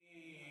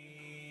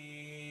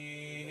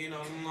إلى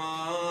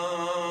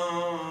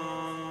الله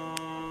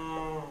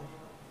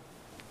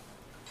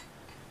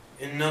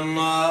إن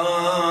الله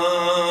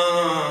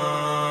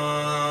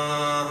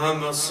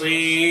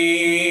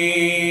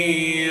بصير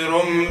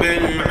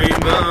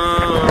بالعباد.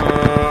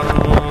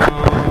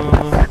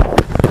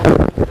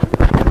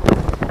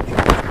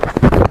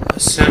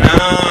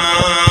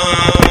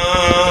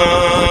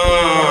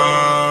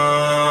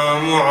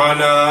 السلام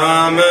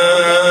على من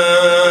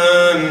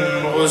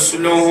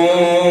غسله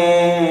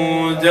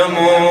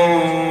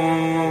دمه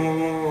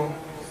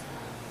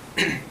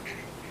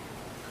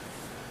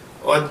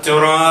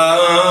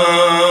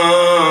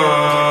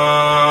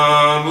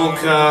والتراب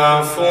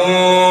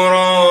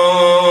كافورا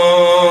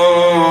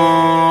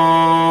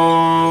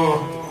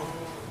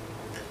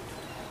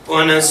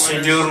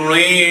ونسج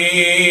الريح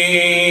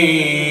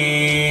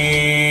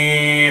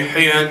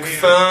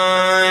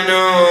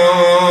يكفانا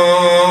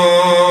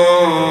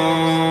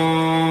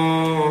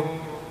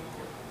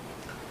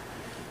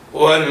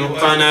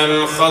والقنا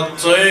الخطية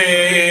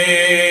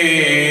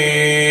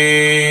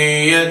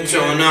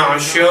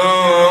نعشا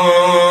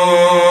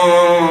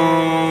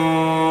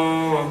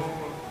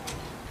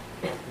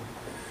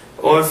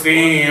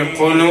وفي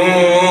قلوب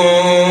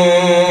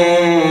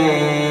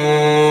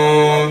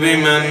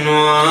من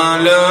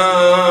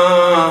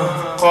والاه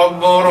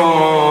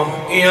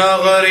قبره يا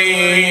غريب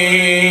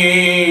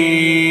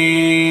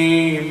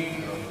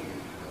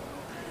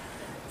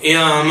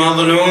يا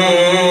مظلوم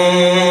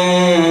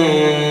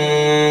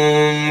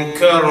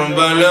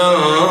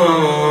كربلاء.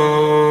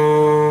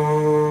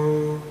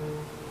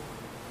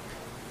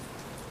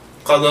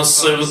 قد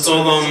الصبط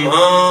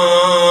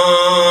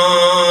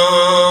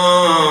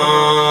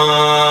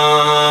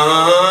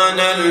ظمآن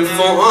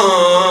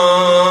الفؤاد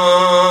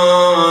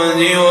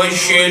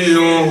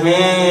وشلوه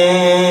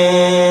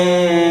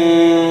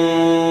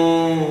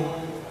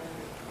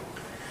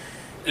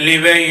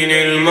لبين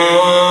الماضي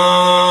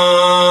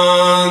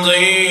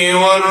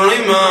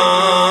والرماح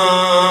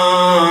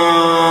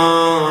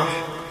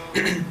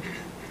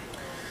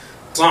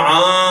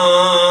طعام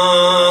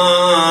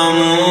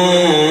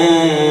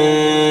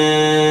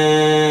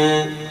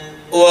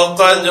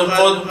وقد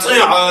قطعت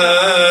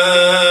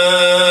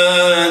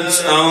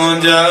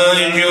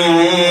أوداج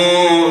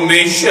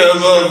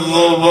بشبى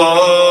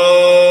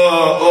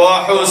الظباء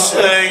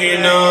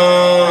وحسينا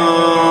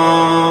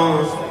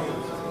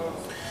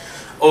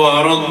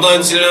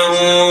وردت له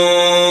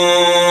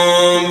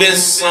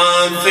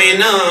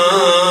بالصافنات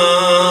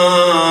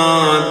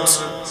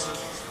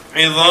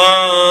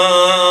عظام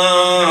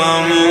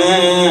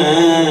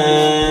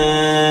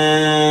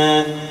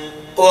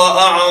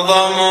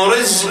وأعظم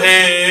رزق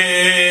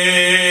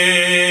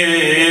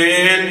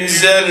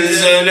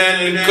زلزل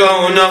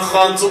الكون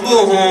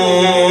خطبه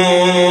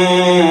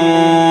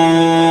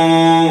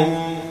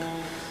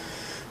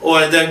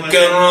ودك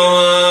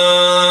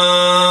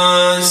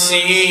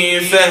الرواسي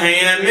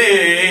فهي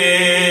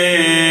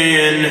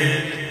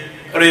منه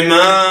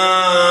رمام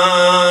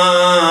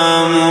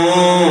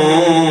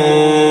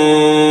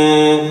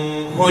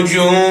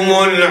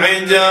هجوم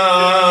العدا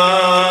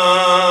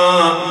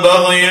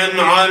بغيا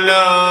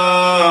على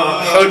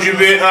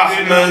حجب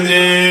أحمد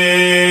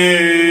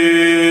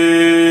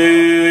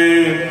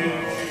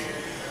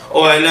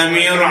ولم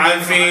يرع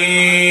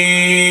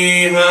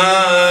فيها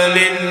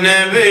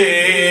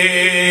للنبي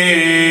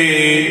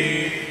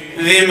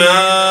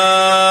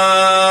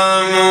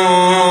ذمام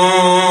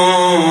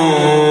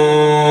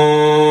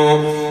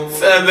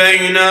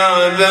فبين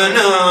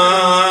بنات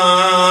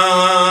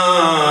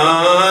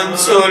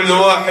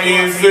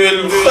الوحي في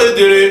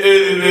الخدر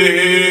إذ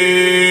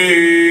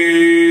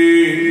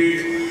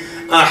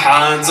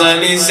أحاط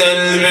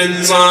لسلب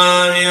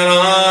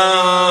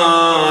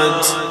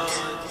الطاهرات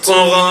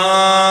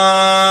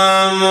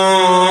طغام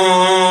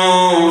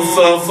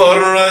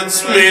ففرت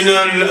من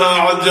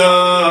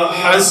الأعداء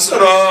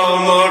حسرى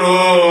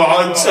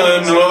مروعة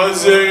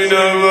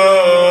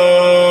وزينبا.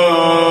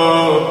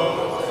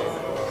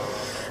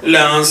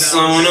 لا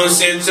الصون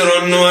ستر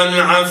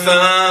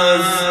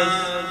والعفاف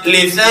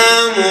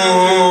لثام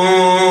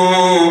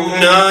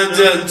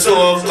نادت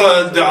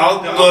وقد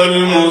عض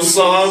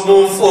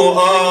المصاب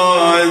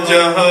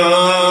فؤادها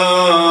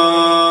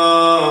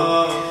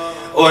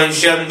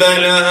وانشب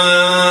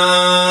لها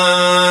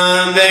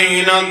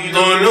بين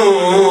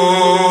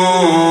الضلوع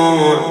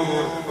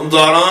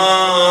ضرام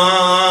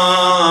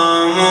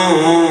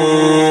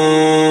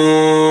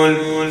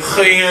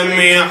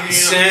الخيم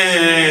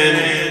يحسن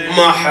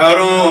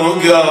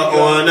محروقة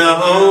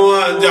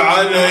ونهود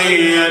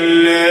علي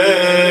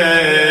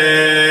الليل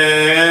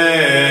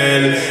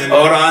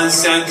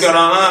وراسك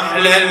راح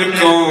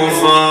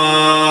للكوفة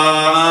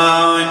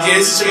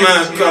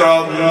جسمك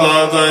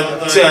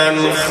رضضت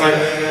الخيل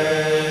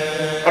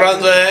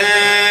رضيت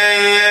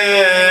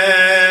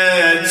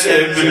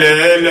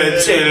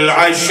بليلة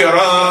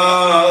العشرة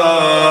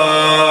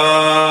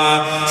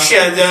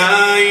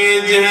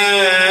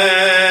شدايدها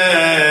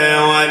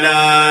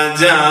ولا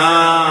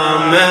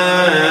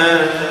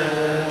دامت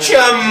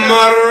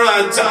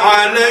شمرت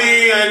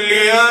علي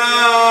الليال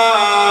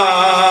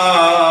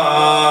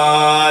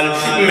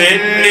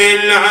مني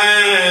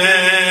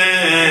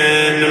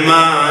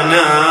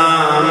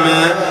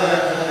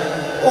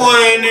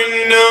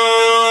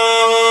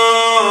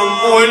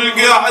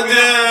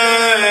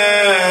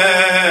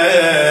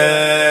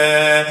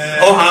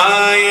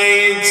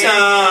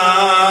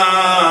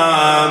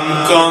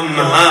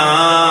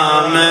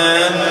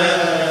هامه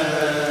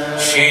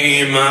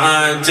شي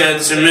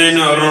ماتت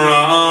من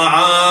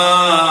الرعاع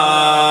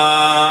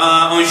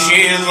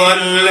وشي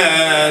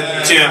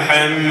ظلت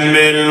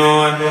تحمل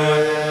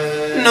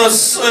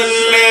نص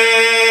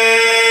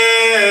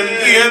الليل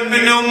يا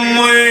ابن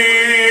امي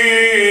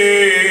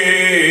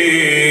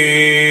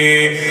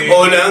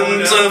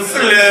ولن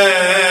طفله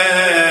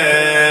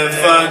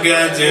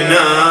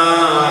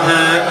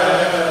فقدناها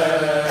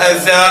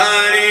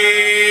اثاري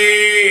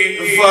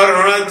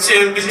فرت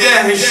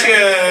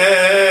بدهشه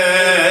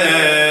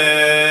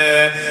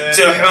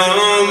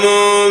تحوم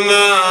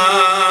ما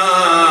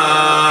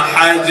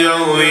حد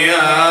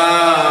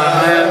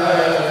وياها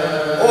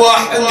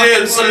وحدي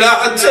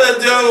طلعت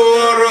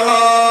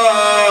ادورها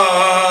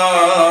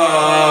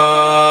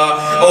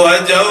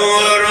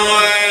وادور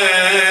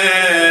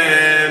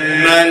وين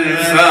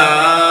ملفا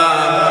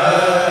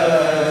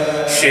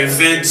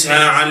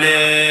شفتها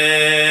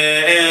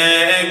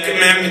عليك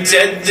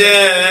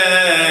ممتده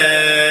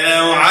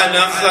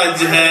وعلى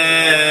خدها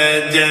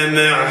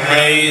دمع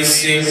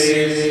حيسي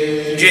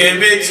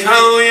جبتها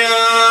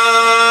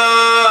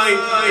وياي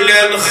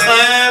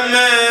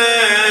للخيمة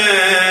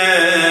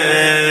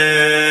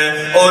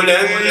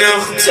ولن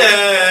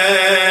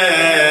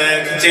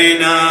اختك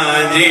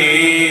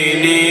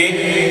تناديني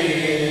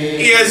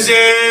يا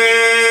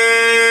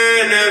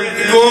زينب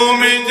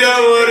قومي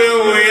دوري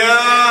وياي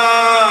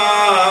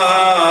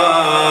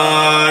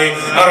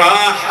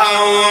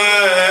راحة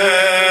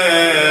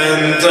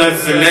وين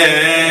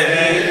طفلين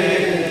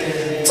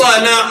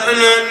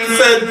طلعنا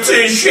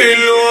نفتش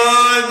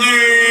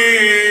الوادي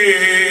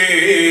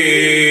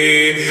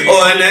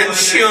ولا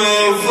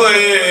تشوف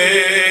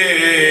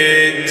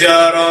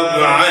الدرب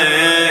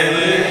عين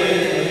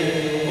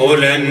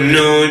ولا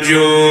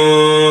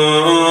النجوم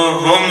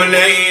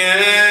ليت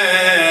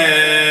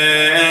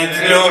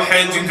لوح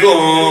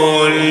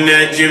تقول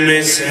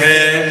نجم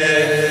سهل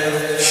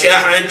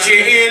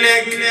شحكي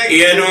لك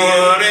يا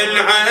نور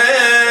العين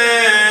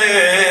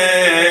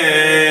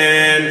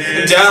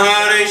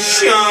دار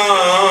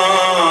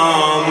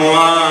الشام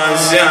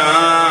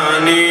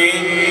وازاني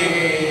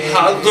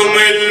هضم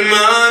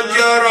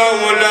الماجرة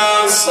ولا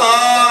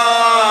صار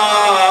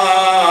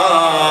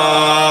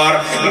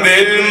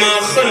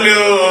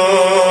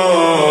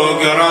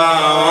بالمخلوق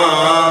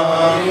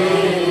راوى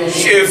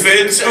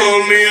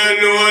شفتهم يا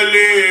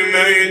الولي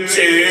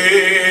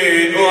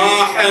ميتين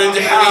واحد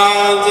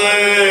حاضر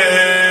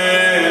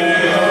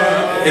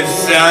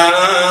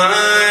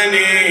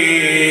الثاني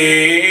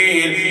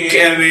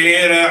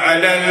الكبير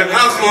على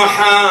الأخ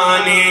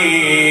حاني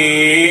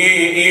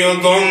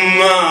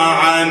يضم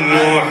عن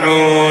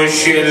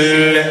وحوش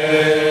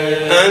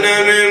أنا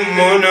من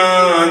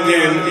مناد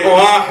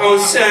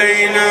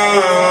وحسينا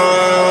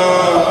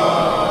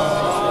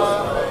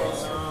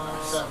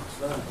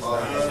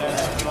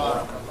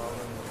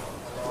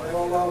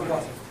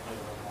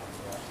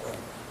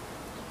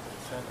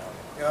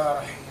يا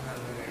رحيم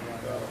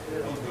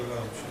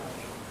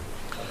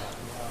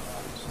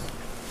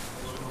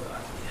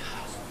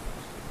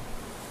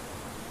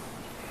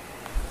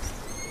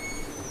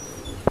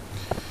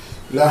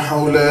لا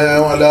حول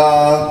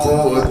ولا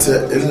قوة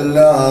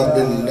إلا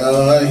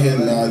بالله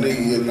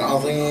العلي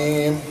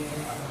العظيم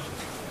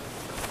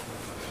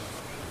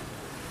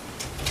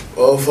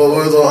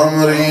وأفوض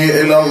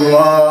أمري إلى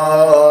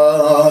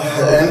الله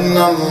إن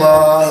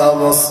الله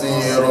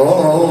بصير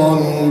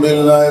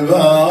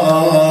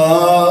بالعباد.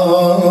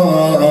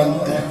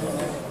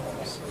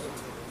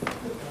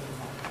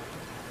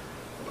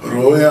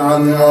 روي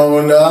عن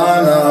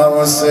مولانا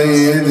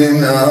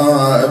وسيدنا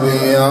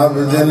أبي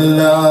عبد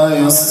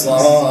الله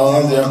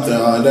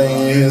الصادق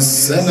عليه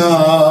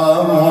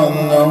السلام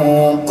أنه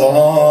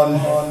قال: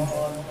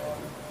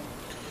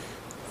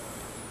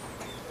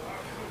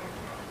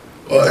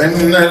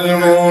 وإن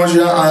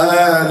الموجع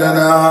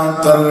لنا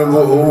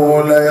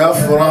قلبه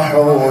ليفرح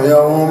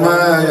يوم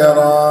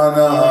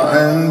يرانا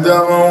عند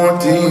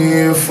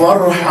موته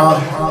فرحة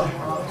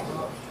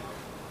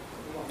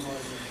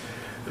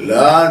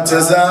لا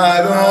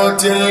تزال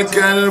تلك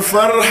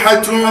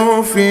الفرحة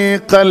في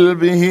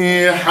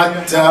قلبه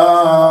حتى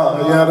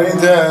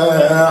يرد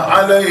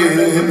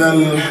علينا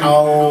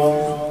الحوض.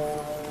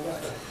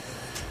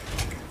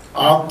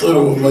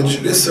 عطروا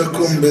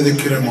مجلسكم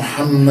بذكر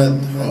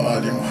محمد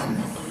وآل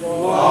محمد.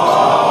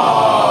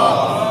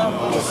 اللهم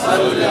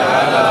صل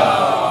على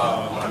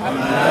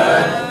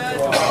محمد.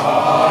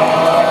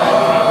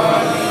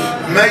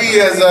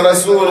 ميز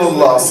رسول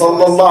الله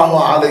صلى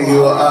الله عليه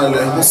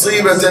وآله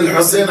مصيبة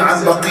الحسين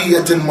عن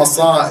بقية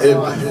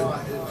المصائب.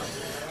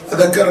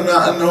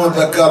 ذكرنا أنه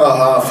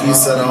ذكرها في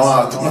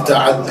سنوات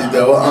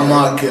متعددة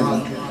وأماكن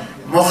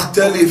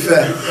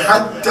مختلفة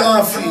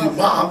حتى في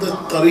بعض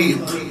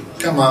الطريق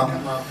كما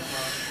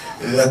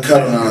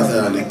ذكرنا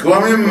ذلك.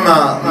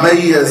 ومما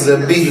ميز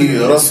به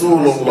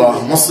رسول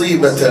الله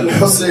مصيبة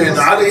الحسين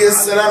عليه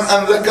السلام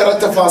أن ذكر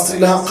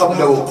تفاصيلها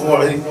قبل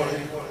وقوع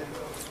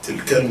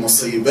تلك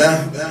المصيبة.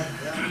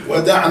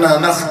 ودعنا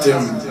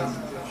نختم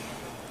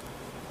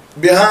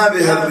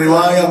بهذه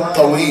الرواية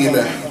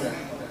الطويلة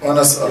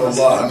ونسأل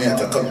الله أن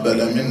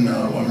يتقبل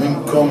منا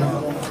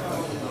ومنكم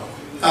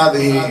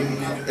هذه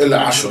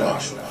العشرة.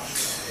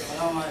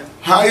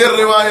 هاي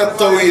الرواية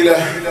الطويلة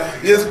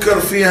يذكر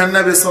فيها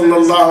النبي صلى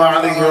الله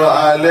عليه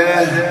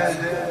وآله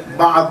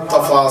بعض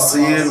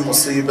تفاصيل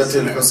مصيبة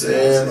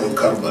الحسين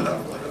وكربلاء.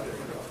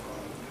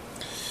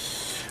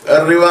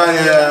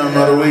 الرواية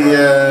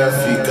مروية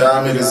في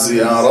كامل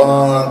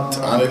الزيارات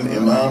عن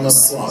الإمام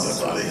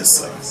الصادق عليه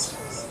السلام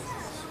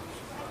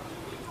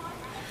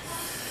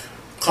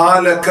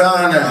قال: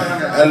 كان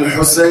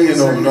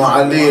الحسين بن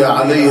علي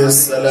عليه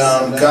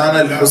السلام كان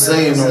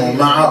الحسين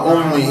مع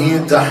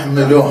أمه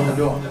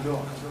تحمله،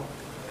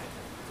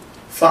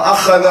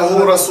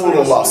 فأخذه رسول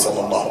الله صلى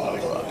الله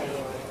عليه وآله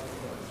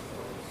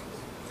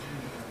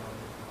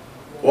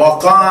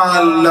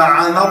وقال: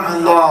 لعن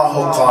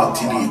الله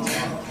قاتليك،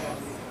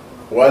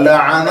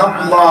 ولعن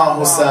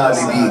الله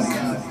سالبيك،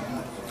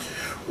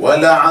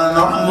 ولعن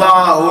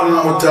الله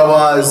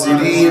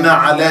المتوازرين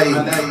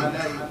عليك،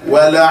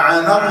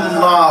 ولعن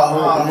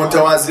الله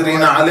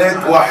المتوازرين عليك،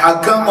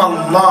 وحكم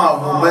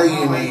الله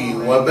بيني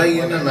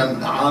وبين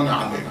من أعان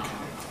عليك.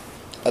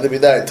 هذه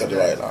بداية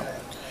الرواية الآن.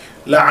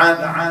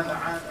 لعن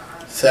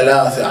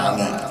 3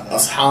 عناوين،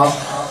 أصحاب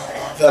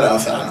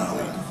 3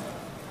 عناوين،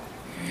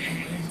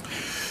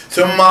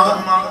 ثم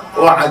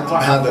وعد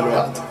بهذا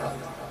الوعد.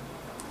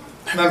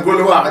 احنا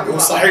نقول وعد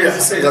وصحيح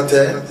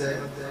صيغته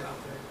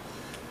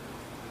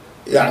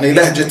يعني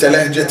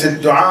لهجة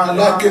الدعاء،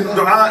 لكن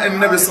دعاء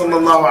النبي صلى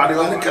الله عليه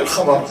وآله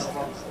كالخبر.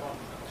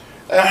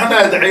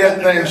 احنا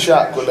ادعيتنا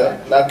انشاء كله،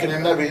 لكن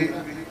النبي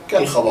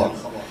كالخبر.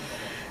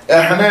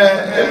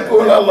 احنا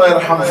نقول الله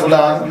يرحم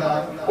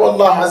فلان،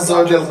 والله عز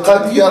وجل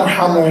قد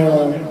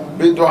يرحمه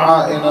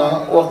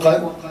بدعائنا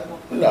وقد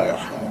لا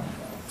يرحمه،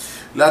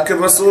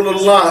 لكن رسول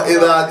الله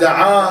إذا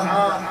دعاه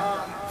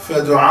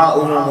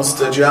فدعاؤه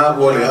مستجاب،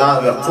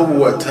 ولهذا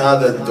قوة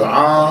هذا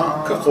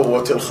الدعاء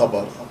كقوة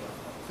الخبر.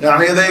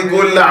 يعني إذا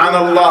يقول لعن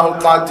الله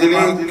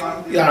قاتليك،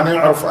 يعني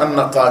يعرف أن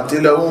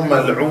قاتله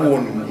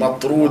ملعون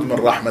مطرود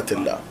من رحمة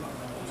الله.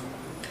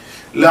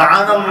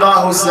 لعن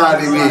الله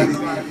سالبيك،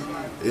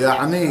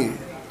 يعني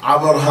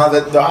عبر هذا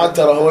الدعاء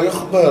ترى هو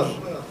يخبر.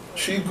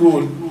 شو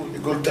يقول؟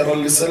 يقول ترى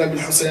اللي سلب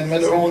الحسين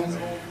ملعون،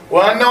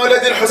 وأن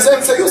ولد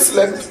الحسين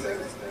سيسلب.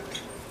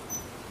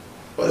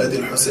 ولد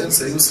الحسين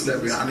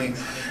سيسلب، يعني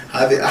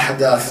هذه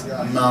أحداث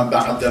ما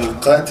بعد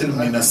القتل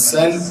من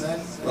السلب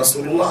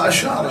رسول الله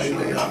أشار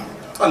إليها.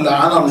 قال: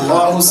 لعن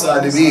الله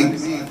سالبيك،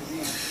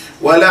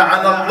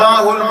 ولعن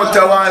الله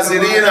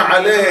المتوازرين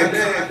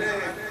عليك.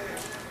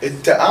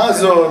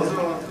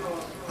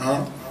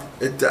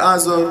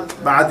 التآزر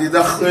بعد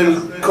يدخل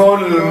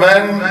كل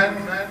من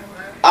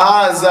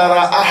آزر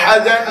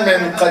أحدا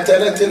من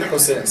قتلة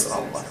الحسين صلى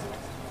الله عليه وسلم.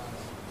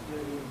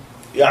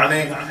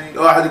 يعني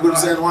واحد يقول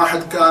زين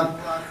واحد كان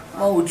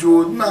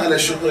موجود ما له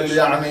شغل،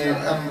 يعني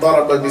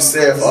انضرب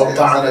بالسيف أو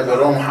طعن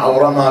برمح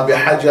أو رمى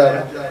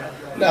بحجر،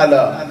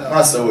 لا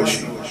ما سوى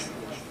شيء،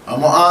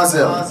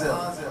 مؤازر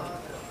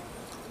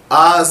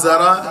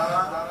آزر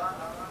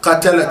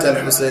قتلة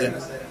الحسين.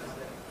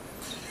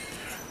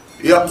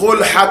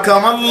 يقول: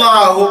 حكم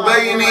الله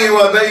بيني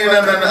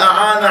وبين من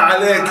أعان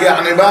عليك،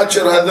 يعني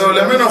باكر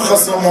هذول منو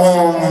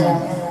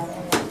خصمهم؟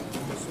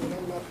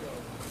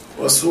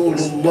 رسول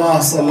الله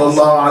صلى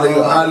الله عليه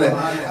وآله.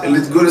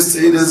 اللي تقول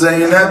السيدة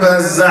زينب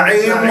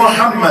الزعيم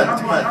محمد،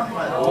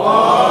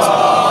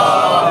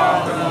 اللهم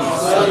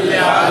صل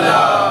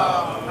على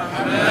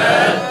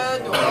محمد.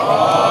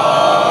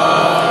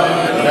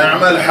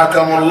 نعم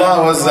الحكم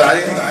الله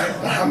والزعيم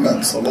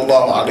محمد صلى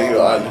الله عليه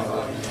وآله.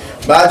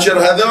 باكر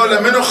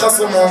هذول منو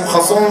خصمهم؟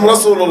 خصمهم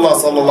رسول الله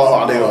صلى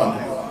الله عليه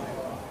وآله.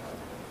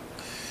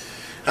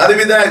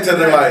 هذه بداية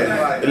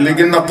الرواية اللي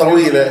قلنا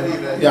طويلة،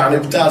 يعني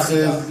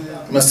بتاخذ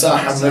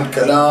مساحة من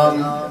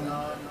الكلام،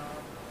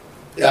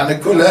 يعني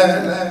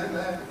كلها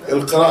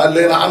القراءة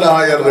الليلة على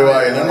هاي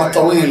الرواية لأنها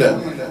طويلة.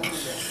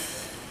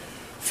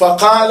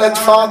 فقالت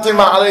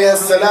فاطمة عليه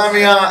السلام: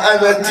 يا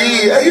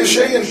أبتي أي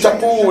شيء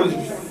تقول؟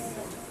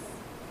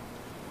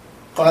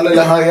 قال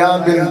لها: يا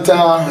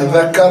بنتاه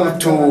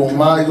ذكرت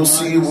ما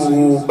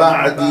يصيبه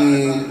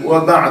بعدي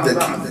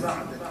وبعدك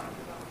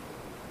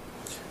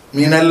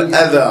من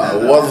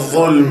الأذى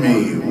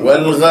والظلم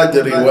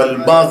والغدر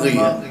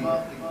والبغي.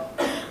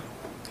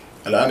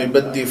 الآن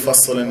بدي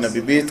يفصل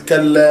النبي،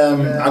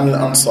 بيتكلم عن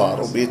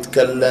الأنصار،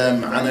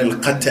 وبيتكلم عن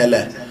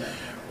القتلة،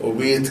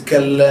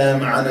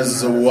 وبيتكلم عن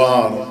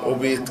الزوار،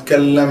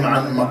 وبيتكلم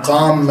عن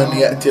مقام من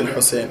يأتي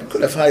الحسين،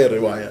 كلها في هاي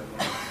الرواية.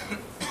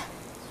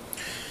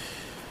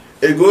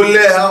 يقول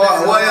لها: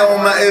 وهو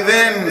يومئذ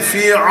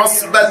في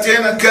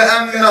عصبة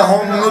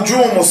كأنهم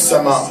نجوم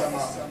السماء.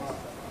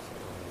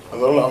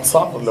 هذول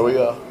الأنصار ولا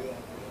وياه؟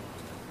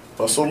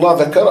 رسول الله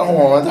ذكرهم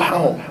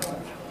ومدحهم.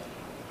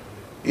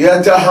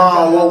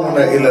 يتهاوون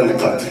إلى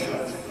القتل.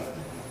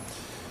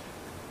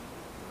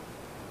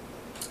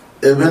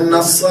 ابن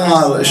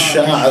نصار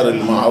الشاعر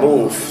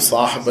المعروف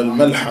صاحب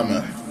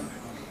الملحمة،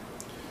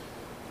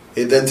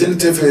 إذا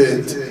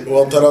تلتفت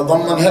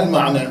وتتضمن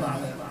هالمعنى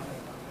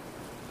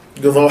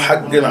قضوا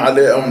حق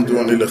عليهم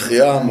دون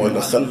الخيام،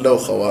 ولا خلوا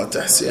خوات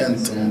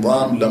حسين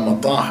تنضام لما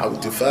طاحوا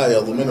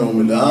وتفايض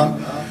منهم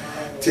الهام،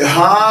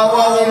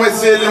 تهاووا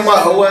مثل ما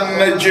هو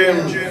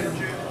النجم.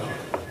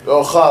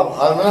 لو خار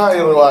هذا من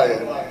هاي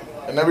الرواية.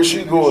 النبي شو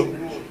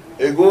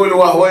يقول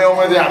وهو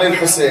يومئذ يعني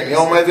الحسين،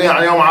 يومئذ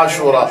يعني يوم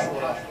عاشوراء،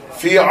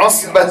 في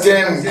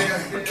عصبة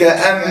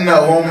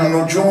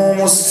كأنهم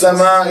نجوم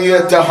السماء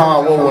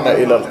يتهاوون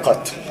إلى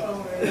القتل.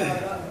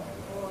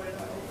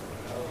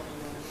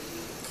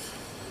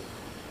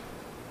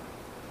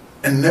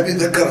 النبي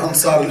ذكر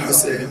أنصار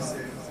الحسين،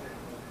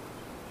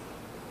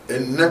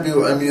 النبي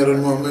وأمير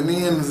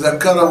المؤمنين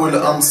ذكروا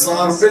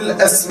الأنصار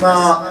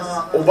بالأسماء،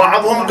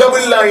 وبعضهم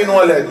قبل لا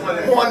ينولد،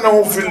 مو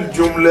أنه في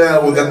الجملة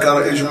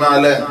وذكر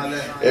إجمالا.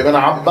 ابن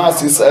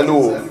عباس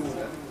يسألوا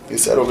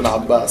ابن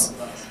عباس،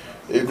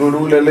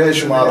 يقولوا له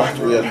ليش ما رحت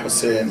ويا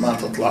الحسين، ما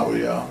تطلع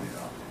وياه؟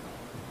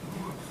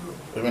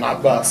 ابن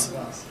عباس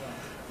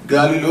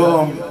قال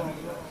لهم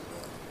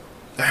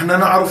احنا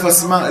نعرف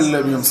اسماء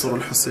اللي بينصروا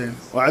الحسين،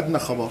 وعدنا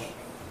خبر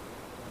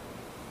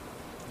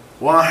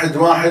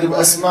واحد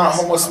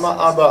باسمائهم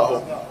واسماء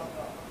ابائهم،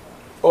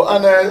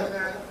 وانا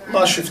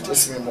ما شفت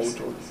اسمي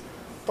موجود.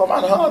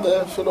 طبعا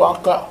هذا في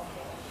الواقع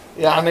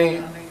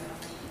يعني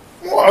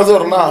مو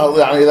عذر ناهض،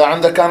 يعني اذا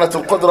عنده كانت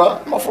القدره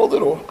المفروض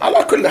يروح.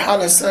 على كل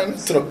حال هسه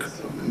نترك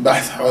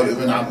بحث حول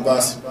ابن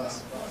عباس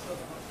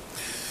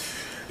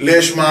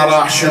ليش ما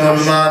راح، شنو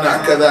المانع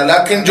كذا،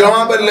 لكن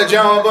جوابه اللي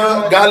جاوبه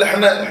قال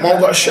احنا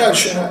موضوع الشاهد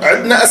شنو،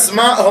 عندنا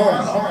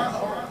اسمائهم.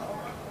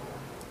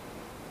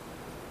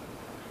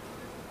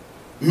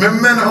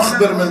 ممن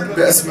اخبر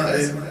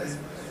باسمائهم؟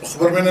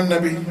 اخبر من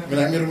النبي، من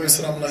امير المؤمنين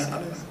سلام الله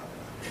عليه.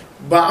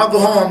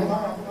 بعضهم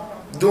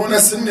دون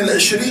سن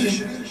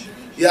 20،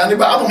 يعني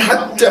بعضهم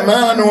حتى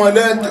ما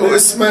انولد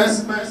واسمه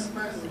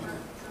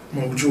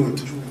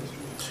موجود.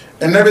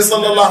 النبي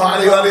صلى الله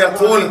عليه وآله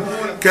يقول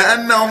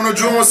كأنهم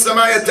نجوم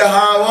السماء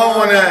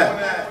يتهاوون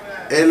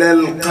إلى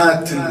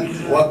القتل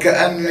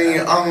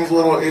وكأني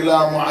أنظر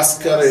إلى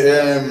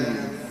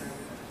معسكرهم.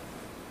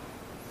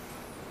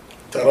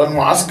 ترى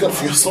المعسكر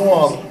فيه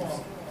صور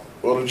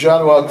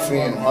ورجال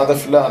واقفين، وهذا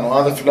فلان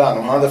وهذا فلان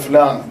وهذا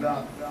فلان،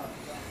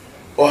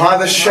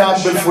 وهذا الشاب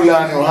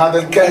الفلاني وهذا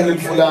الكهل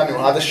الفلاني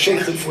وهذا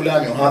الشيخ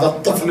الفلاني وهذا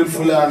الطفل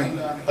الفلاني.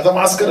 هذا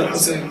معسكر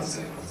الحسين.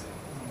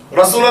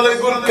 رسول الله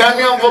يقول كان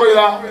ينظر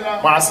إلى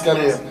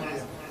معسكرهم،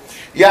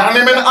 يعني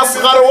من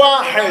أصغر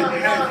واحد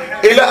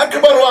إلى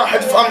أكبر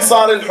واحد في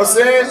أنصار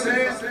الحسين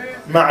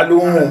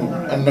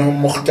معلوم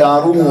أنهم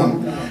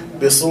مختارون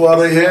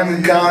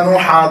بصورهم، كانوا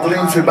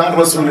حاضرين في بال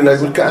رسول الله.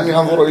 يقول كأن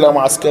ينظر إلى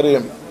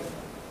معسكرهم.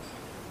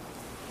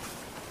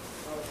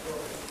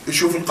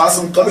 يشوف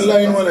القاسم قبل لا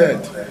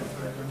ينولد،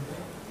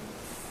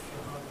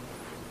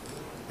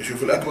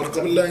 يشوف الأكبر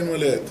قبل لا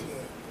ينولد.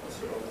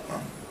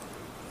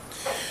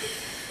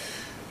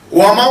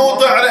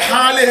 وموضع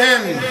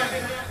رحالهم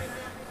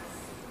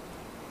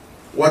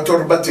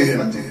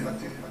وتربتهم.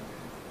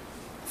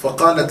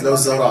 فقالت له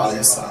الزهراء عليه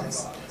السلام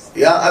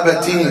يا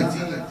أبتي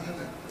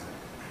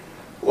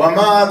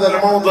وما هذا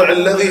الموضع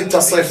الذي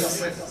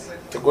تصف؟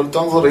 تقول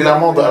تنظر إلى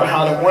موضع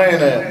رحالهم،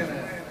 وينه؟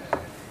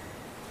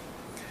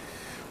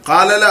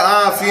 قال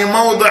لها في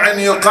موضع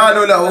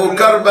يقال له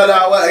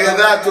كربلاء، وهي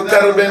ذات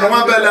كرب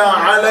وبلاء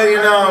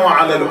علينا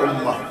وعلى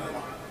الأمة.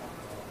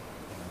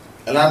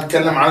 الآن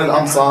نتكلم عن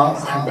الأنصار،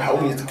 نحن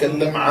بحاول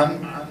يتكلم عن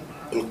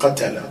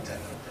القتلة.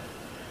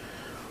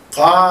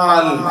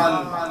 قال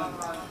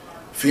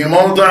في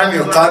موضع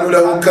يقال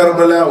له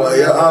كربلاء،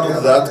 وهي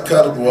أرض ذات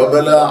كرب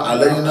وبلاء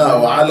علينا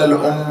وعلى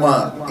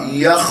الأمة،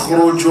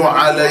 يخرج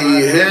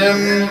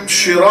عليهم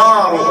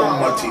شرار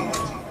أمتي.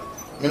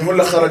 من هو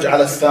اللي خرج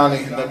على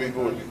الثاني؟ النبي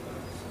يقول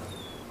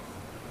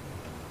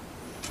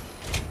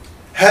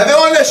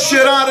هذول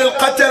الشرار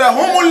القتلة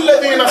هم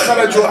الذين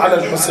خرجوا على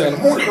الحسين،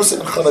 مو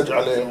الحسين خرج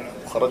عليهم،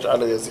 خرج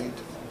على يزيد.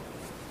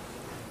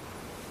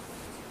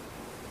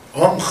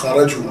 هم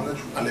خرجوا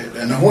عليه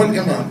لأنه هو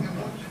الإمام،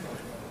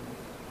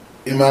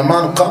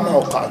 إمامان قام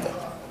وقعد.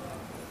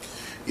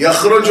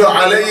 يخرج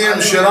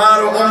عليهم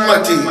شرار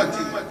أمتي،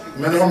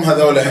 منهم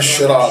هذول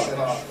الشرار.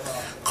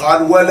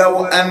 قال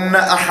ولو أن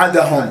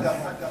أحدهم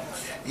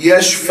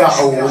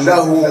يشفع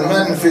له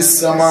من في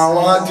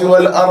السماوات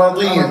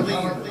والأرضين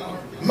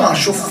ما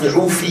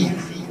شفعوا فيه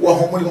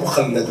وهم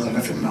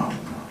المخلدون في النار.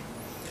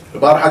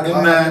 البارحة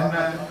قلنا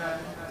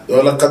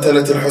دولة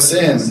قتلة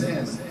الحسين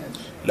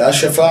لا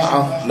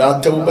شفاعة لا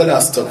توبة لا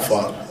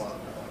استغفار،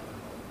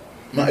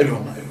 ما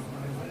إلهم.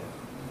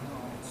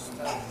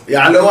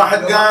 يعني لو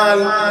واحد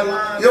قال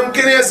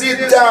يمكن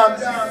يزيد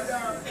تاب،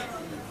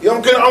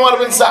 يمكن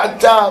عمر بن سعد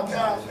تاب،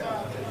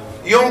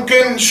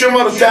 يمكن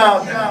شمر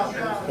تاب،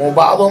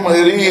 وبعضهم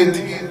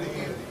يريد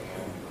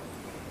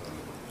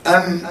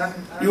أن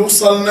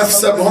يوصل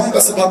نفسه بهم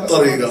بس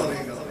بهالطريقة.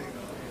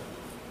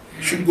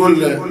 شو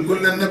يقول له؟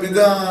 يقول له النبي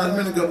قال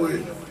من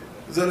قبل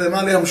ذول ما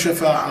لهم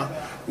شفاعة،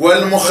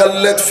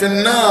 والمخلد في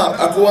النار.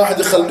 أكو واحد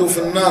يخلدوه في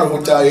النار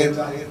وهو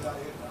تايب،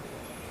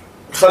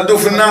 يخلدوه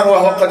في النار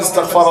وهو قد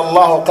استغفر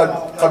الله وقد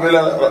قبل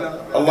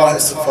الله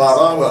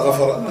استغفاره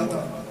وغفر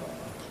له.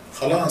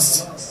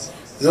 خلاص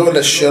ذول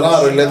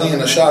الشرار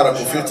الذين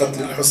شاركوا في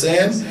قتل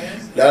الحسين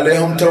لا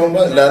لهم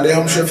توبة، لا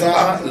لهم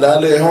شفاعة، لا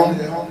لهم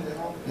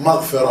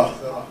مغفرة،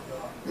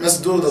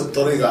 مسدود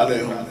الطريق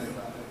عليهم.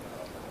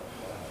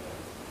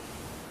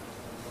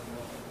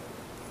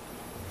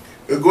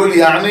 يقول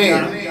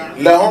يعني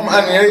لهم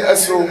أن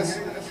ييأسوا.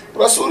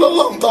 رسول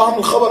الله انطاهم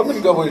الخبر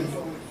من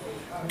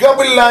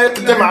قبل لا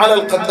يقدم على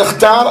القتل،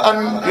 اختار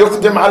أن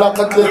يقدم على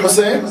قتل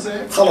الحسين،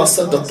 خلاص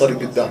سد الطريق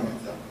قدامه.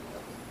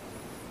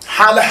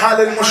 حال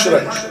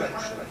المشرك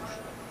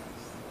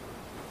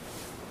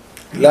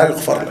لا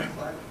يغفر له.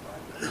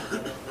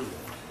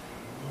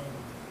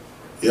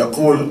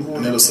 يقول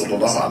النبي صلى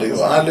الله عليه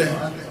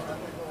وآله: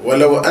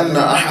 ولو أن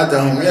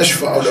أحدهم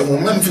يشفع له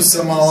من في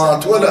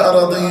السماوات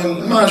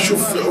والأراضين ما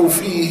شفعوا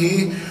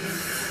فيه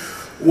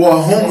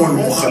وهم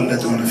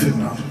المخلدون في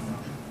النار.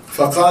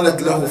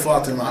 فقالت له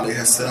فاطمة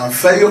عليه السلام: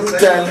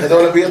 فيقتل.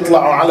 هذول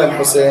بيطلعوا على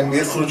الحسين،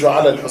 بيخرجوا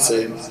على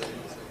الحسين،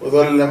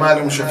 وذول اللي ما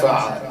لهم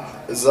شفاعة.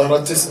 الزهرة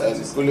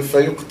تسأل تقول: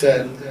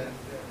 فيقتل؟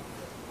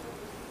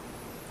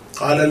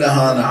 قال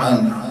لها: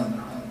 نعم.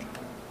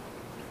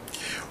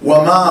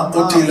 وما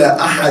قتل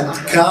أحد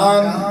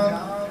كان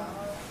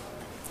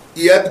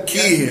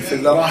يبكيه في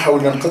اللي راحوا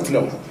من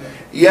قتلوا،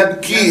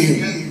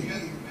 يبكيه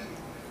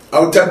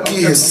أو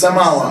تبكيه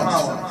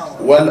السماوات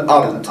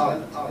والأرض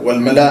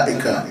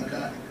والملائكة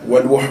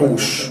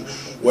والوحوش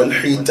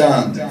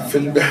والحيتان في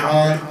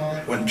البحار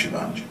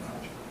والجبال.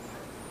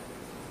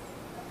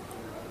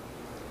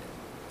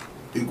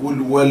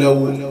 يقول: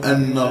 ولو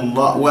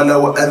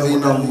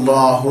أذن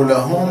الله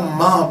لهم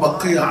ما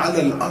بقي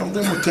على الأرض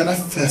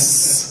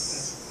متنفس.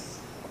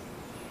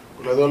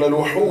 هذول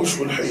الوحوش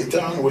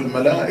والحيتان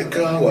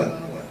والملائكة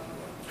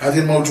هذه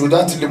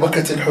الموجودات اللي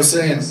بكت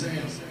الحسين،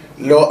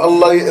 لو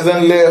الله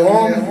يأذن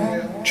لهم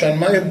كان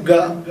ما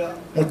يبقى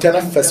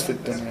متنفس في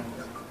الدنيا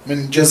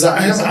من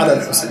جزعهم على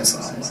الحسين صلى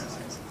الله عليه وسلم.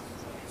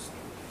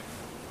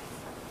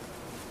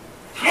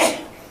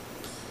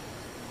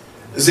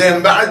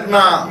 زين، بعد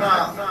ما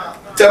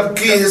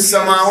تبكيه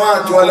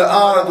السماوات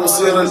والأرض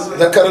وصير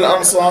ذكر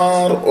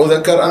الأنصار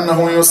وذكر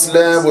أنه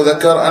يسلب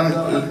وذكر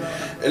أن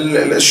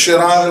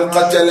الشرار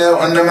القتلة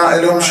وأن ما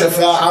لهم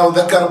شفاعة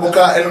وذكر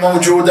بكاء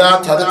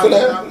الموجودات، هذا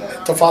كلها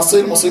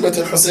تفاصيل مصيبة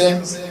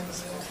الحسين.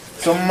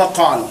 ثم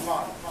قال: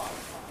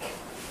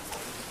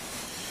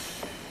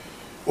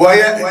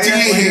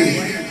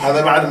 ويأتيه،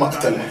 هذا بعد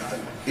مقتله،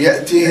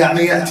 يأتيه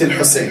يعني يأتي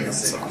الحسين،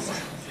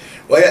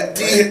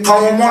 ويأتيه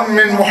قوم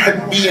من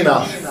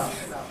محبينا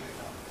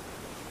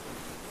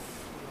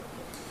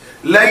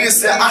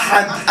ليس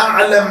أحد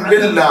أعلم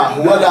بالله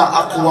ولا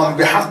أقوم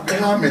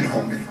بحقها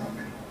منهم،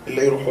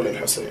 اللي يروحوا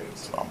للحسين.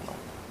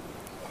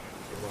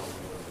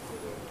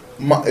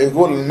 ما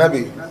يقول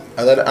النبي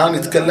هذا الآن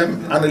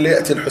يتكلم عن اللي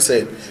يأتي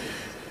الحسين،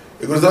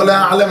 يقول: ذولا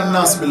أعلم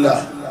الناس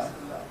بالله،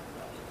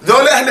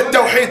 ذولا أهل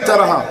التوحيد،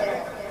 ترى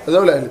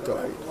هذول أهل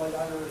التوحيد،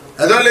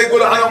 هذول اللي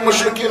يقولوا عنهم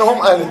مشركين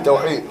هم أهل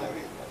التوحيد.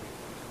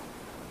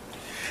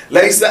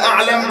 ليس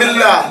أعلم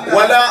بالله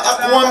ولا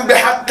أقوم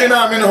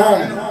بحقنا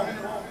منهم،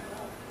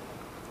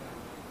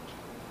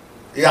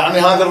 يعني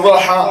هذه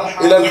الروحة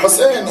إلى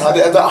الحسين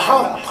هذه أداء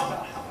حق.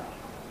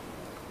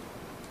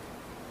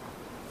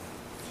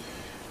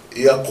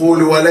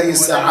 يقول: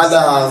 وليس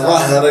على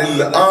ظهر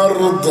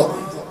الأرض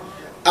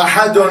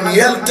أحد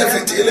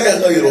يلتفت إليه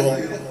غيرهم،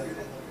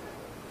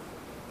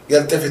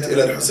 يلتفت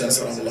إلى الحسين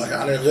سلام الله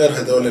عليه غير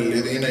هذول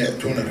الذين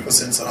يأتون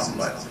الحسين سلام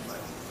الله عليه.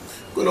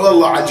 يقول: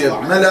 والله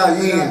عجب،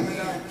 ملايين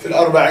في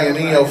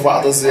الأربعينية وفي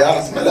بعض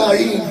الزيارات،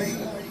 ملايين،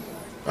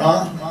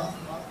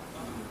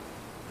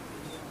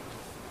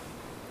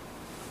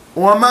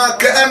 وما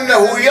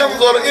كأنه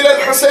ينظر إلى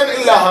الحسين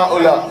إلا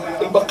هؤلاء،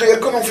 البقية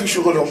كلهم في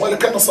شغلهم ولا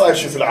كأنه صاير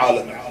شيء في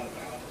العالم.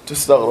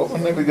 تستغرب،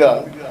 النبي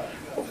قال: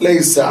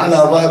 ليس على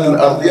ظهر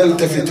الأرض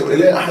يلتفت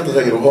إليه أحد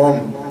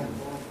غيرهم.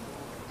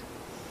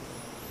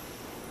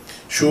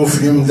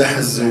 شوف يمدح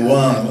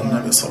الزوار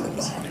النبي صلى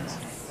الله عليه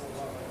وسلم،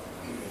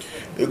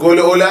 يقول: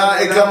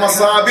 أولئك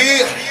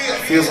مصابيح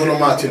في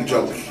ظلمات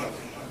الجور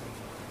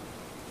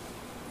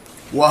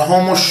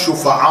وهم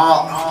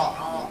الشفعاء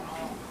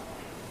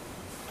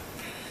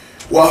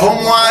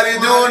وهم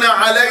واردون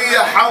علي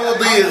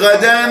حوضي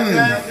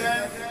غدا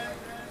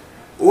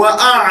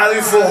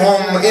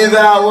وأعرفهم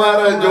إذا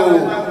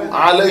وردوا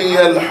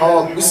علي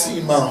الحوض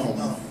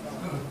بسيماهم.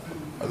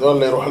 هذول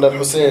اللي يروح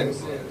للحسين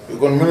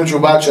يقول: من جو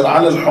باكر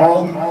على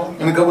الحوض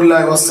من قبل لا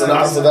يوصل،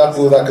 أعرف ذاك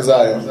وذاك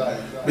زاير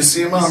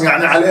بسيماهم،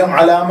 يعني عليهم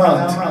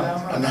علامات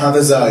أن هذا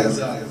زاير،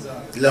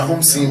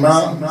 لهم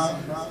سيمام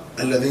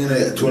الذين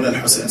يأتون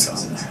الحسين صلى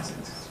الله عليه وسلم.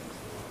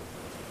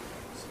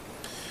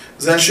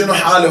 زين، شنو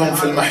حالهم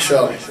في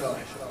المحشر؟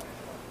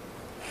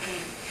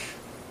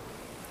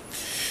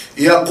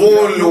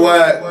 يقول: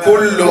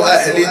 وكل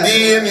أهل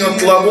دين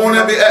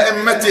يطلبون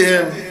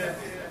بأئمتهم.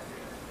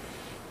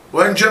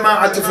 وين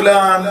جماعة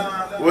فلان؟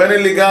 وين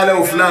اللي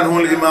قالوا فلان هو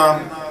الإمام؟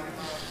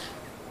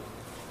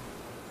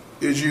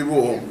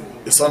 يجيبوهم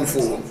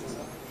يصنفوهم،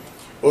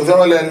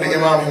 وذولا اللي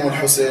إمامهم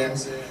الحسين.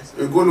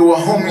 يقول: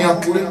 وهم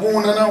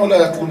يطلبوننا ولا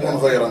يطلبون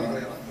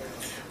غيرنا.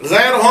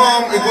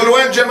 غيرهم يقول: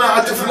 وين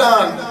جماعة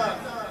فلان؟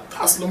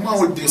 أصلا ما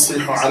ودي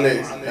يصيحوا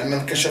عليه لأن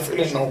انكشف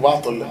إلي أنه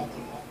باطل.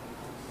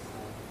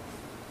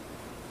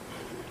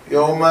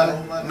 يوم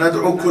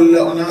ندعو كل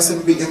أناس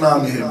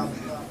بإمامهم،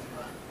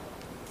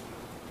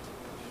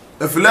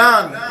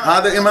 فلان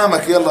هذا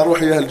إمامك يلا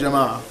روح يا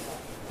الجماعة،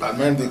 بعد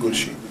ما يمدي يقول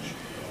شيء.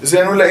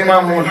 زين ولا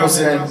إمامهم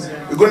الحسين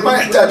يقول ما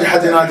يحتاج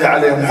أحد ينادي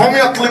عليهم، هم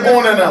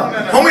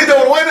يطلبوننا، هم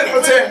يدوروا وين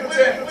الحسين.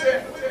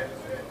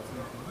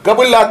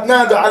 قبل لا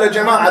تنادى على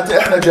جماعته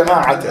احنا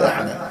جماعته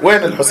احنا،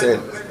 وين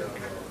الحسين؟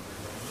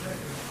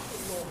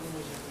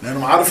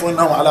 لأنهم عرفوا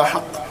أنهم على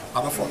حق،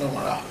 عرفوا أنهم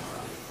على حق.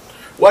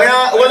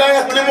 ولا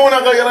يطلبون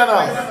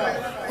غيرنا،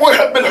 مو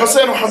يحب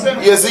الحسين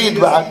ويحب يزيد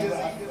بعد،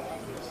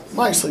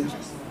 ما يصير.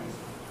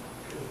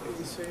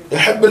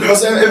 يحب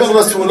الحسين ابن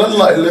رسول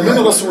الله اللي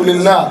من رسول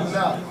الله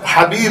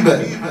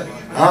حبيبه،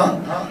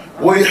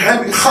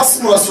 ويحب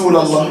خصم رسول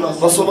الله.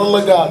 رسول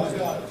الله قال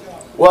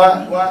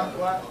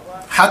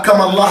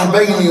وحكم الله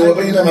بيني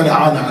وبين من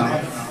أعان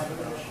عليه.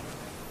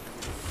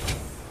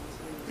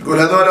 يقول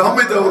هذول هم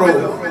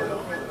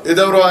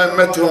يدوروا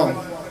أئمتهم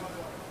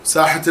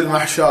ساحة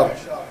المحشر،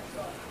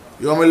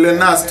 يوم اللي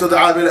الناس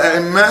تدعى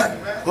بالأئمة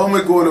هم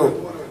يقولوا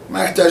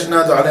ما يحتاج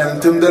نادوا علينا،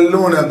 انتم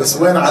مدلونا بس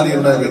وين علي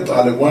بن ابي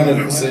طالب، وين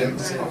الحسين؟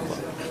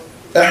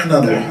 احنا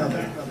نروح.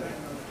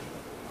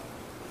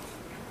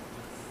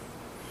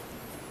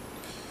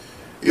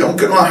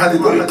 يمكن واحد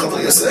يقول لي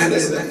قضية سهلة،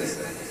 إذا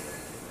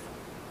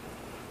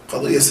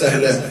قضية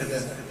سهلة.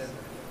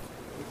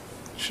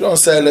 شلون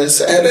سهلة؟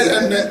 سهلة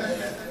لأن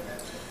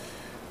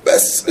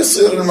بس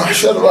يصير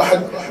المحشر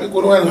واحد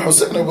يقول وين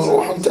الحسين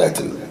بروح انتهت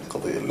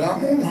القضية. لا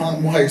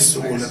مو هاي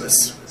السهولة،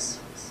 بس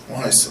مو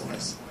هاي السهولة.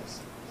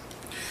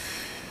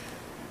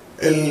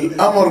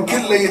 الأمر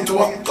كله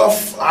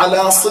يتوقف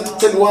على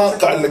صدق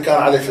الواقع اللي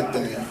كان عليه في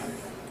الدنيا.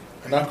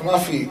 هناك ما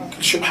في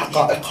كل شيء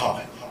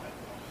بحقائقها.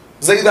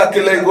 زي ذاك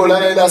اللي يقول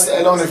أنا إذا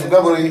سألوني في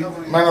قبري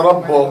من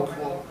ربك،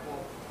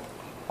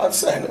 هذا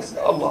سهل،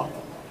 الله.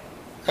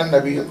 من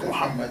نبيك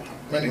محمد،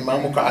 من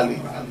إمامك علي،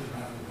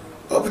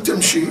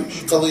 وبتمشي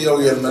قضية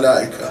ويا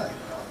الملائكة.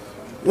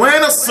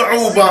 وين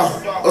الصعوبة؟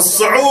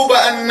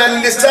 الصعوبة أن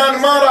اللسان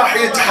ما راح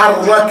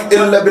يتحرك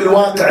إلا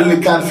بالواقع اللي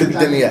كان في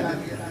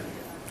الدنيا.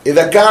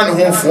 إذا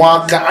كان هو في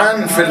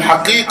واقعا في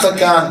الحقيقة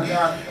كان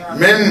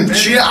من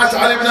شيعة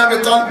علي بن أبي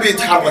طالب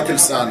بيتحرك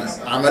لسانه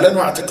عملا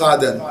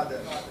واعتقادا،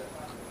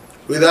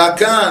 وإذا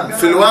كان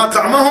في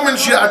الواقع ما هو من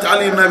شيعة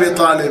علي بن أبي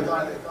طالب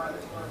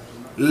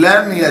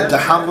لن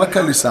يتحرك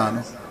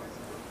لسانه.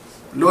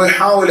 لو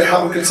يحاول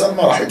يحرك لسانه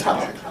ما راح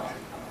يتحرك.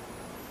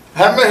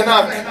 هم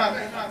هناك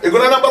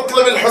يقول أنا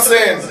بطلب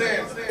الحسين،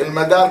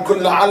 المدار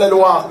كله على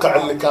الواقع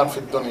اللي كان في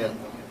الدنيا.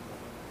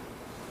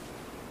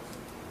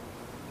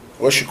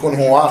 وش يكون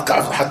هو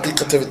واقع في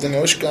حقيقته في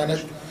الدنيا؟ وش كانت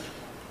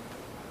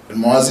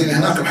الموازين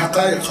هناك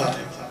بحقائقها،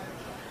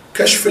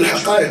 كشف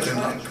الحقائق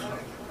هناك.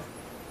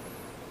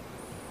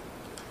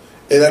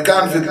 إذا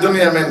كان في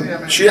الدنيا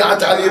من شيعة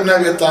علي بن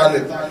أبي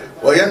طالب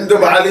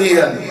ويندب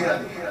عليا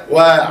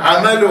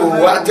وعمله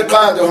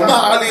واعتقاده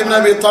مع علي بن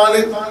أبي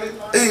طالب،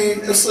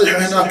 يصيح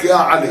هناك يا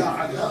علي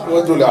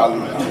ودوا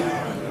لعلي،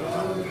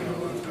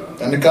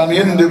 يعني كان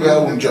يندبه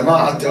ومن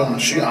جماعته ومن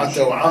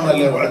شيعته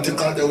وعمله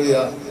واعتقاده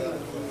وياه.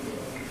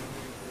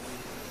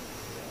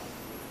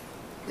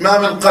 ما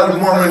من قلب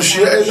مؤمن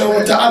شيعي إلا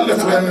متعلق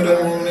بأمير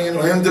المؤمنين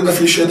ويندب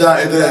في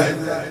شدائده.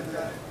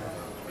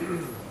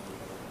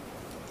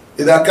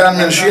 إذا كان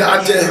من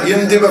شيعته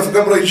يندب في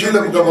قبره يجي له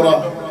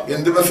بقبره،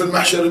 يندب في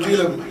المحشر يجي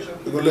له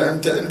يقول له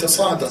أنت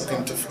صادق،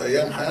 أنت في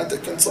أيام حياتك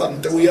كنت صادق،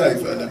 أنت وياي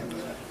فعلا.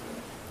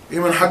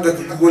 من حقك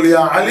تقول يا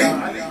علي،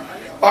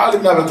 وعلي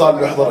بن أبي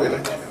طالب يحضر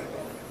إليك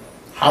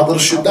حاضر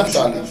الشدة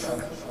تعالى،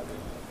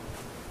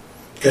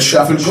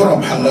 كشاف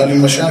الكرب حلال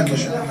المشاكل.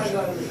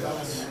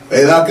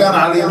 إذا كان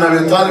علي بن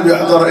أبي طالب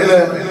يحضر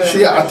إلى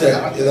شيعته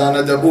إذا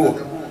ندبوه،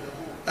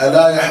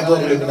 ألا يحضر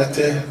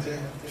لابنته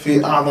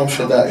في أعظم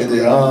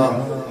شدائدها؟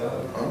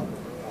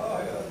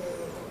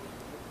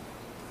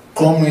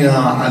 قم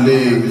يا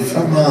علي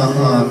فما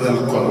هذا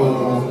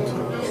القعود،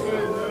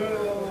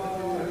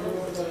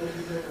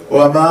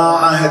 وما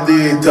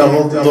عهدي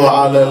تغض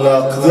على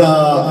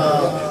الأقدام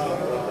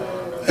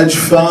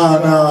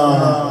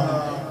أجفانا.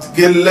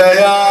 تقل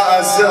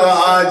يا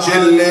سراج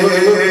الليل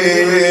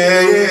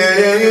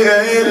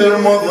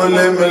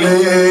المظلم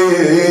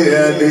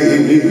ليلي،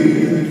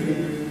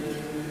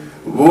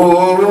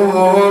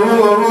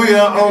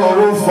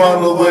 ويعور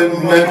فرض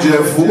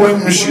النجف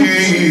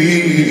وامشي.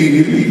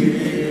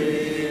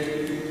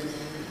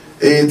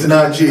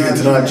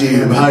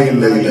 تناجيه بهاي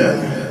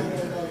الليلة.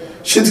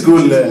 شو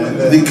تقول له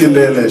ذيك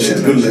الليلة؟ شو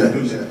تقول له؟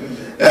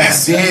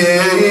 حسين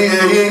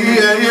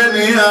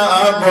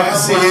يا ابو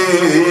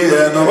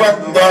حسين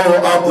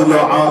رضوا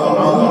اضلعا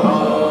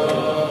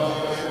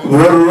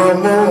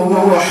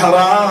والرموح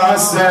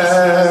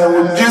راسه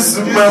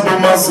والجسم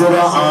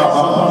بمصرعه،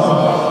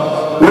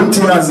 وانت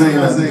يا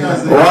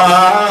زينب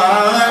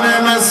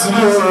وانا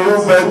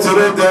مسلوبه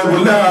ترد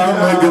بلا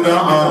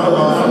مقنعه.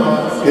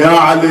 يا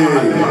علي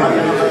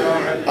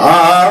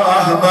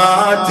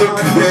ما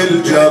تكفي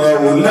الجرى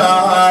ولا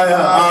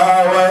يا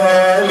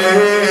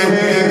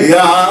ويلي،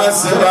 يا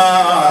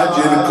سراج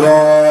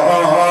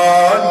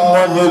الكون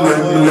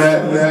مظلم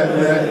له،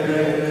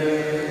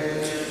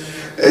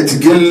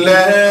 تقول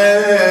له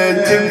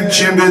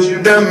تبكي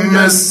بالدم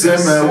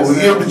السما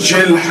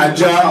ويبكي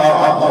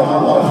الحجار،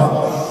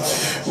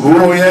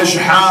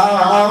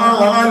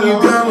 ويشحال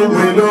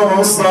قلبي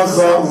لو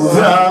صخر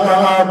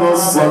ذاب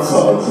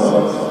الصخر،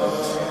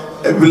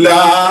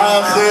 بلا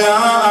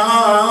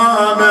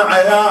خيام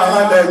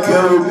عيالك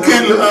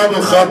وكلها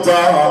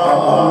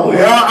بخطر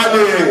يا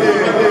علي،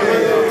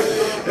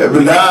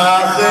 بلا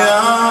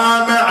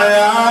خيام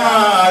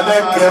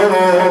عيالك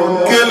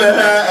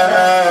وكلها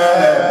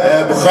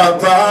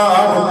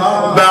بخطر،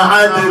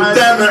 بعد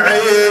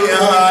دمعي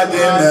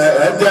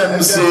هادنا دم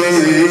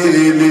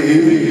سيلي،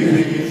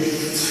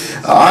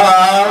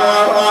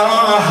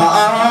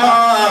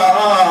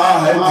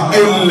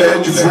 تقل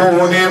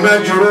جفوني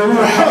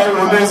مجروحة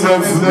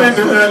ونزف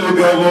منها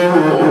القلب،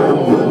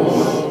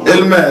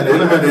 المال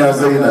يا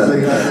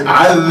زينب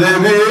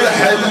عذبي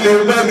حل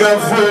بقى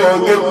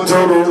فوق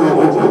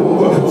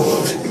التروب،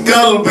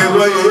 قلبي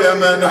ويا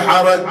من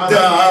حرد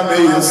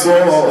دامي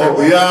صوب،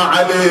 يا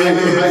علي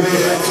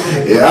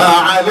يا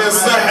علي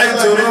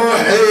صحت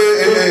روحي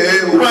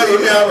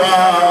ويا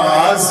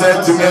راسة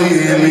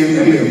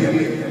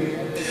تميلي،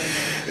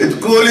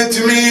 تقول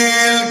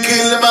تميل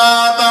كل ما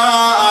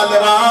مال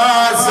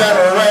راس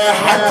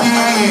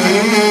ريحتي،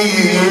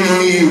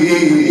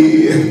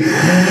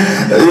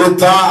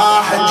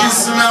 يطاح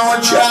جسمه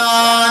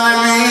وكان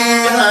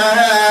بيها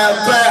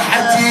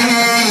طيحتي،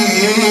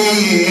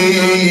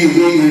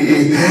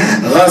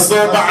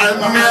 غصب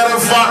عني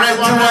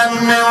رفعت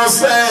وني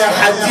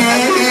وصيحتي،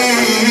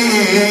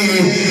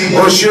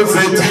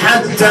 وشفت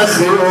حتى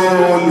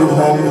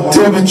خيولهم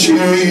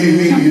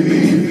تبكي،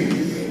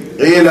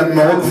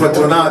 لما وقفت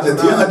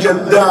ونادت يا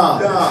جداه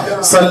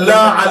صلى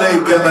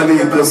عليك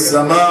مليك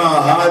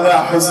السماء،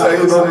 هذا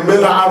حسين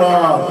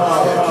بالعراء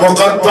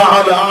مقطع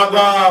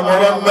الاعضاء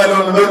مرمل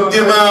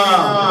بالدماء،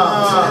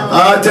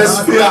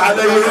 تسفي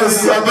عليه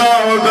الصبا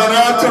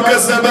وبناتك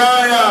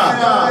سبايا،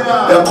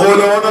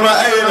 يقولون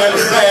راينا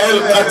الخيل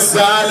قد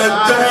سالت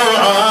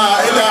دموعها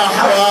الى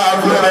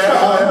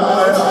حوافرها،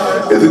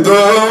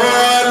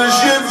 تقول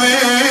شفيت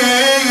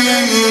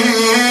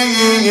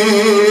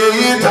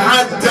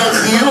حتى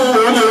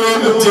خيول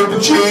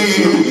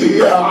تبكي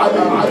يا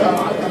علي،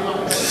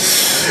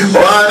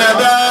 وانا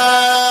باكر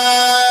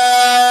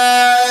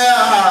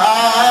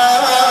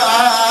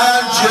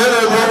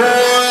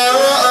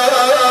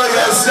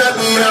يا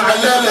سبي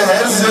على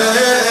الهزل،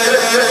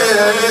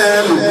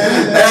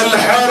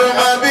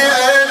 الحرمه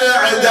بين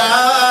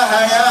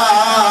عداها يا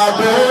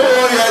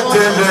ابويا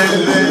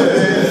تذل،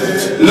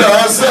 لو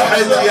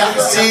صحت يا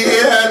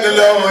حسين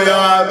لو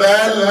يا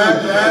بل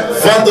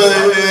فضل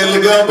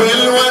قبل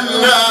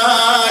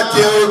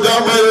وناتي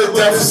وقبل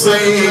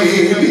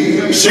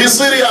تفصيلي، شي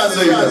يصير يا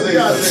زينب؟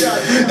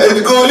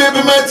 تقول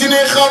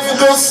بمتني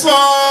خفق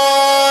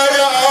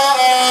الصايا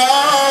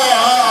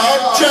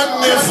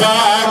جني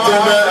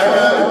فاطمه،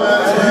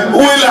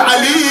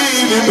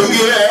 والعليل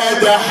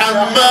بقيده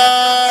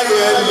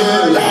حمايل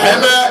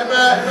الحمى،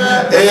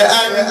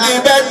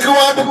 انقبك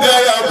وابقى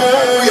يا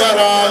ابويا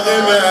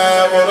راغمه،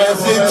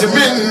 ورثت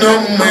من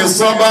امي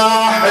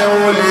صباح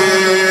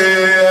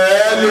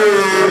وليلي،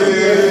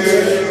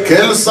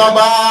 كل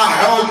صباح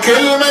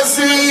وكل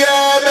مسية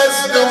بس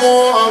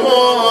دموع،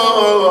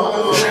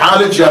 ايش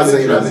حالك يا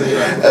زينب؟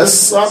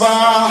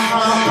 الصباح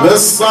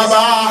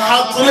بالصباح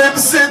اطلب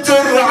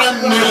ستر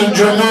عن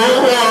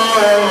الجموع،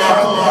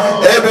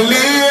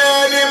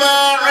 بليالي ما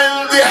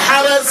عندي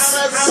حرس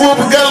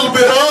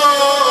وبقلبي روح،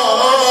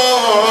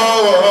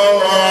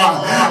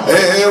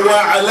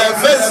 وعلى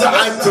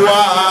فزعة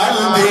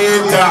والدي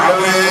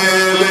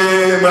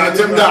تعويلي،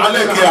 معتمدة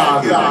عليك يا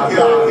عمي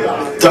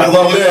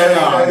تحضر ليه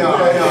يا عمي،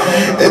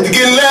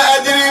 تقول له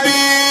ادري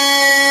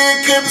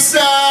بيك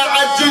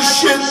بساعة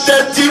الشدة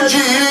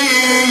تجي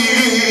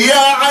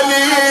يا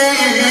علي،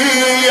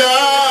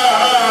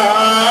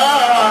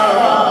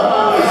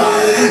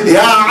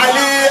 يا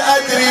علي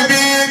ادري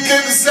بيك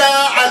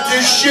بساعة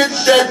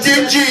الشدة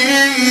تجي،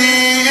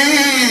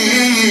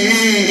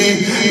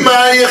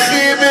 ما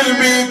يخيب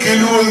البيك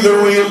الوذر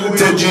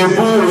ويلتجي،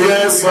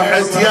 بويا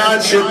صحت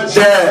يا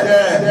شدة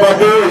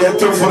بابويا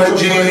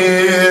تفرجي،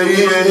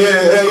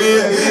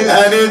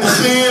 انا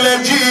دخيلة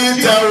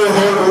جيت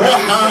وهو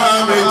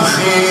حامد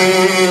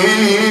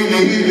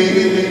خيلي،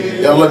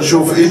 يلا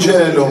نشوف اجا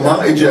لو ما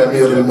اجا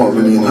امير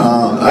المؤمنين،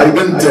 هاي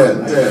بنته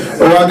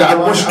واقع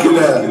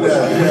بمشكلة،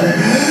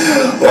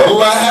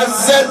 والله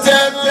هزت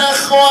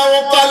الاخوة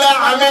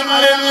وطلع من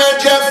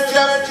النجف،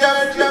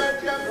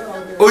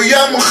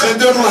 ويم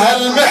خدر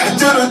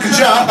هالمحترق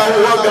جاه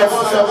وقف،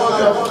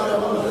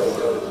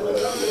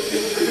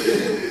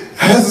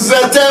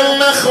 هزت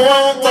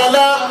النخوة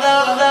وطلع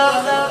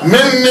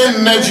من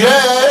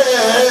النجف،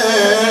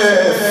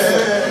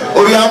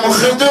 ويم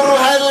خدر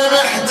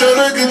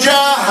هالمحترق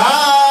جاه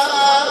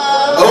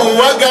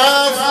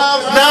ووقف،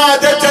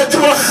 نادت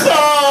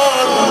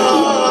اتوخر،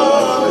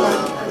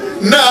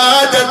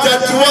 نادت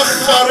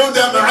اتوخر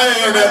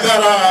ودمعين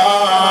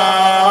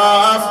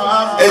ذراف،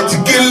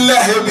 تقل له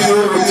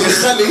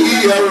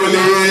لي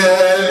وليل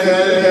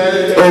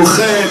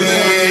وخيلي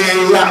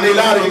يعني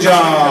لا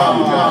رجال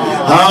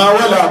ها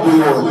ولا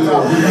بيوت.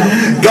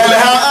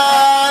 قالها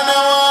انا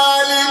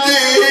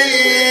والدي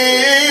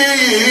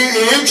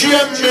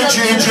يمك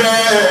جيت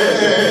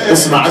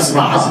اسمع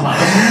اسمع اسمع.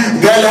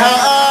 قالها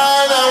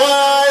انا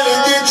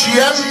والدك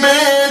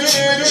يمك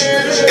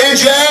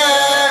اجيت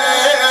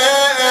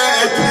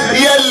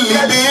يلي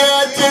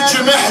بيتك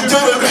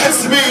محترق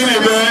حسبيني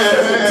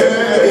بيت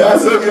يا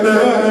سكنة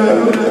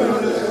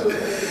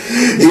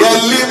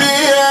يلي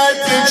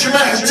بيتك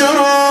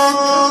محترق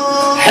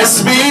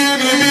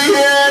حسبيني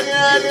بيت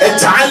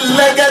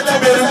اتعلقت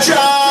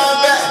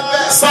برجابه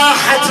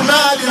صاحت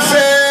مالي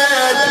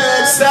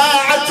فين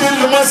ساعة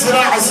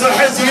المزرع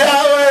صحت يا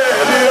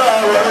ويلي يا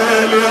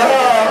ويلي يا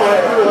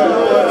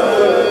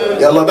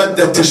ويلي. يلا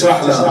بدت تشرح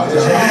لها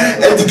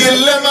تقول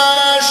له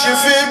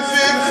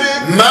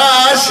ما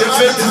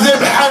شفت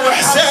ذبحة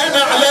وحسين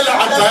على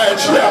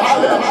العطاش.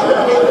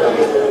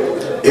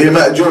 ايه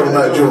مأجور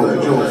مأجور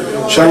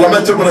ان شاء الله ما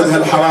تبرد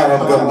هالحرارة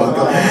بقلبك.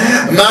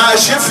 ما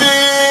شفت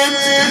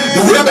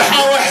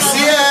ذبحة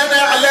وحسين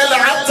على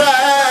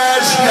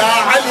العطاش يا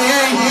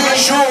علي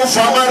شوف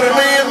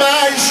مرمي ما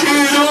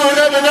يشيلون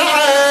من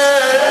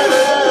عين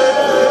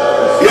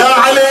يا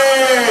علي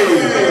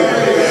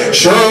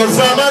شوف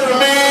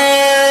مرمي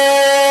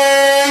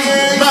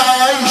ما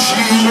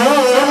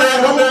يشيلون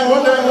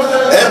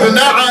ابن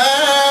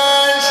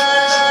عاش.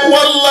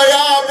 والله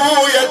يا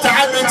ابويا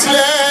تعبت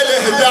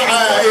ليله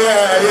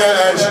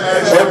دعاياش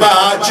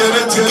وباكر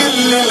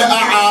تقل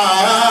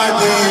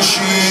الاعادي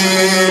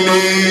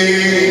شيلي.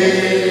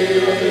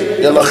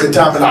 يلا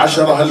ختام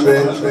العشرة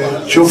هالبيت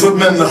شوف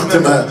بمن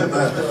نختمها.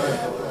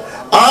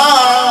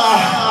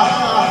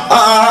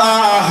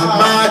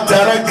 ما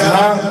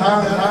تركها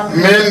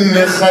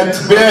من خد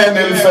بين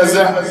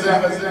الفزع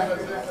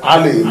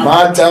علي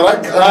ما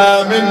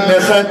تركها من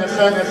خد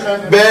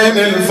بين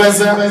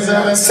الفزع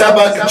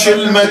سبق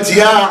كلمة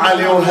يا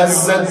علي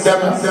وهز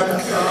الدم.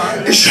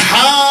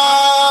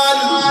 اشحال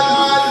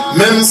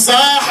من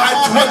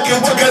صاحت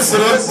وقت كسر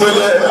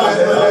الضلع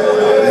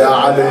يا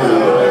علي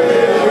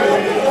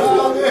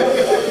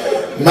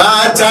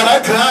ما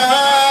تركها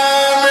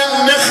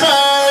من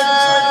خد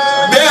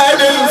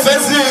بين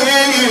الفزع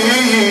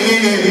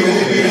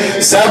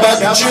سبق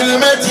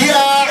كلمة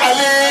يا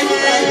علي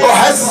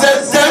وهز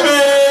الدم.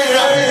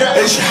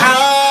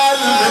 اشحال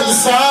من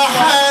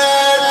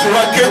صاحت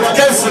وقت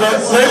كسر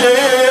الضلع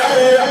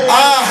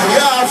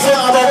يا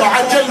فضة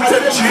بعجل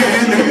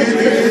تجيني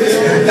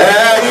يا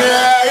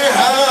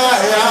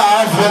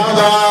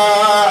فضة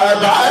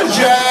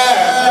بعجل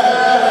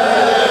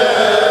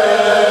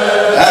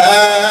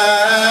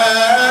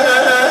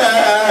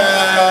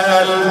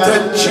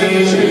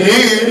تجيني.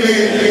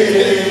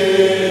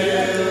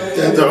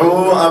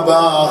 تدعو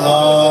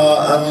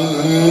أباها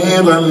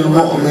أمير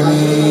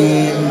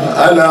المؤمنين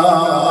ألا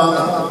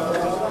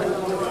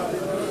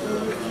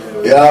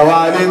يا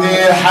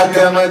والدي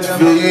حكمت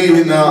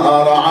فينا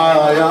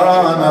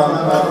رعايانا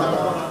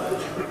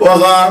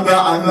وغاب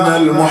عنا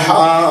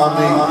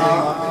المحامي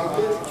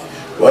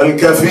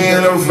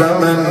والكفيل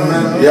فمن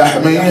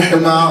يحمي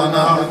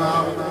حمانا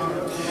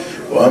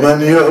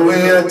ومن يؤوي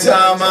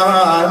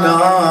يتامانا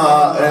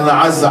إن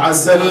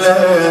عزعز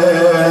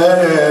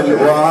الليل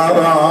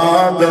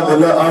وأراد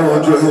بذل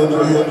أوجه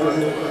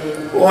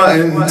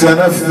وإن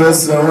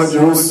تنفس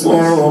وجه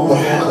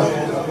الصبح.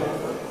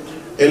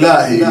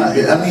 إلهي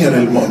بأمير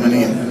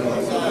المؤمنين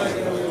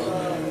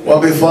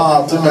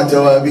وبفاطمة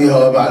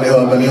وأبيها وبعلها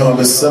وبنيها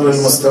وبالسر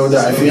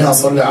المستودع فيها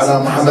صل على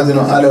محمد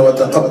وآله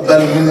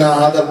وتقبل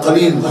منا هذا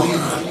القليل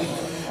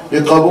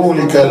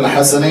بقبولك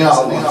الحسن يا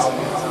الله.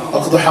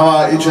 اقض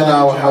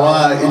حوائجنا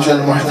وحوائج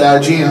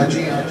المحتاجين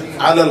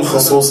على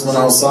الخصوص من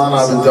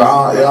أوصانا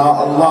بالدعاء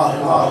يا الله.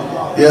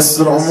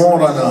 يسر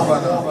أمورنا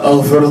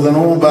اغفر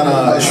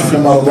ذنوبنا اشف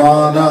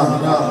مرضانا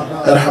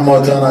ارحم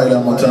موتانا إلى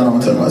موتانا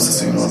موتى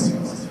المؤسسين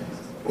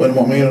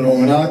والمؤمنين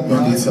والمؤمنات.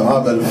 مهدي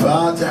ثواب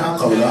الفاتحة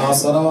قبلها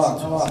صلوات.